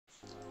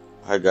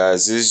Hi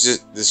guys, this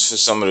is for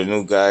some of the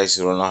new guys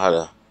who don't know how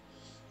to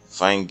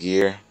find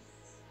gear.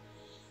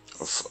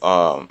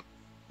 Um,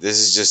 this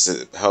is just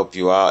to help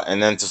you out, and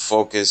then to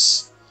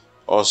focus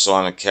also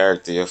on a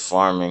character you're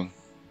farming,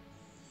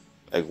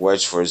 like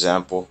Wedge for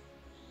example.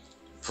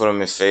 Put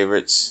him in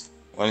favorites.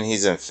 When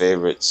he's in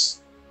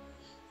favorites,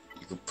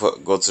 you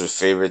can go to the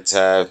favorite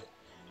tab,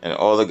 and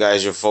all the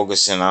guys you're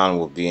focusing on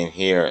will be in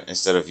here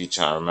instead of you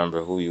trying to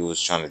remember who you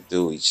was trying to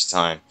do each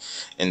time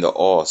in the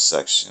all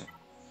section.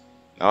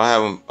 Now I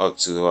have him up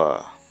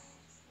to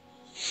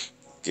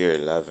gear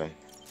 11.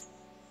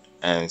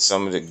 And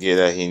some of the gear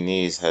that he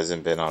needs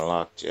hasn't been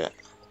unlocked yet.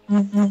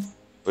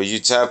 But you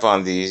tap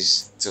on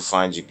these to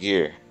find your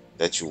gear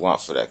that you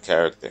want for that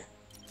character.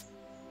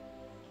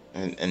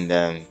 And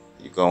then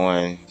you go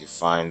in, you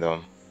find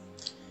them.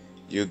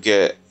 You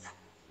get,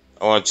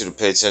 I want you to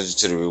pay attention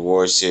to the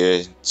rewards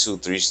here. 2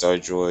 3-star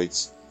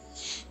droids.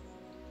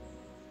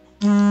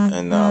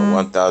 And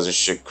 1,000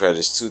 strict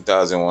credits,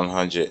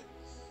 2,100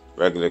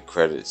 regular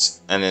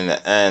credits. And in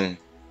the end,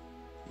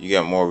 you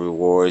get more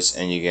rewards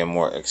and you get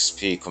more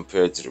XP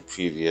compared to the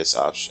previous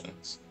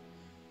options.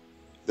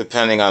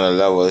 Depending on the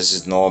level, this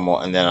is normal,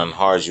 and then on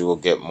hard you will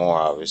get more,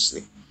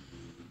 obviously.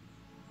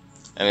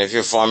 And if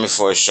you're farming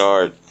for a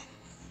shard,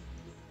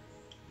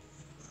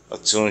 a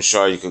toon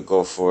shard, you could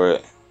go for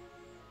it.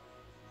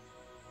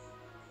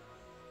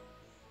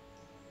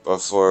 But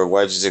for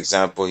Wedge's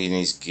example, he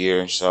needs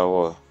gear, so I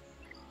will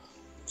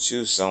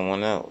choose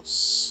someone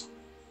else.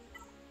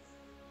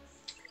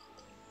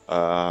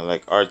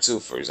 Like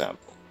R2 for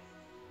example.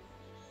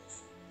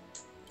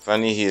 If I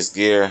need his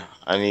gear,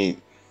 I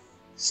need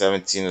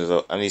 17 of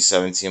those. I need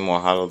 17 more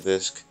hollow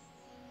disc.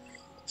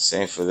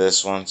 Same for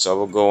this one. So I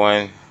will go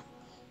in.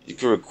 You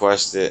can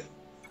request it,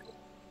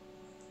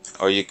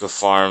 or you could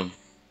farm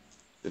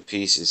the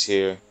pieces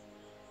here.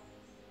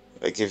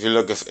 Like if you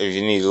look, if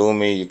you need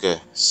Lumi, you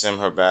could sim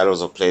her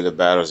battles or play the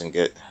battles and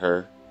get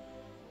her.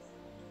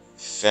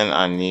 Finn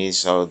I need,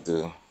 so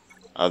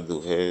I'll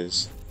do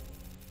his.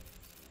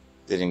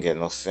 Didn't get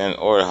no Finn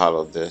or a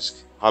hollow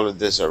disc. Hollow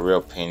discs are a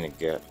real pain to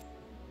get.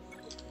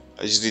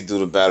 I usually do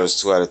the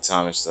battles 2 at a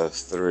time instead of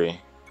 3.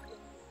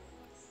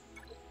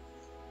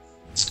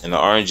 And the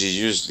RNG is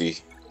usually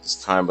this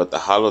time, but the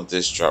hollow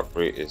disc drop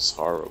rate is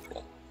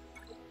horrible.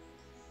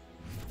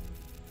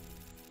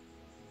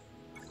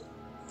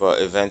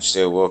 But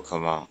eventually it will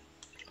come out.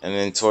 And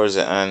then towards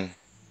the end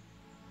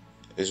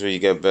is where you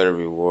get better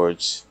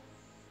rewards.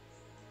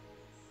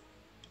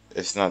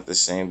 It's not the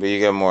same, but you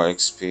get more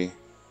XP.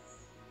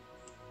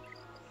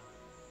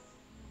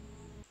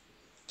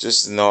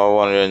 Just to know, I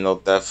wanted to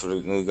note that for the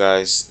new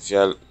guys. If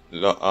y'all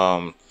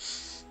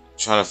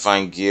trying to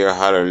find gear,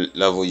 how to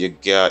level your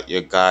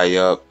guy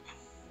up.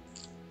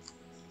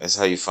 That's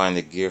how you find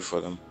the gear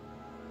for them.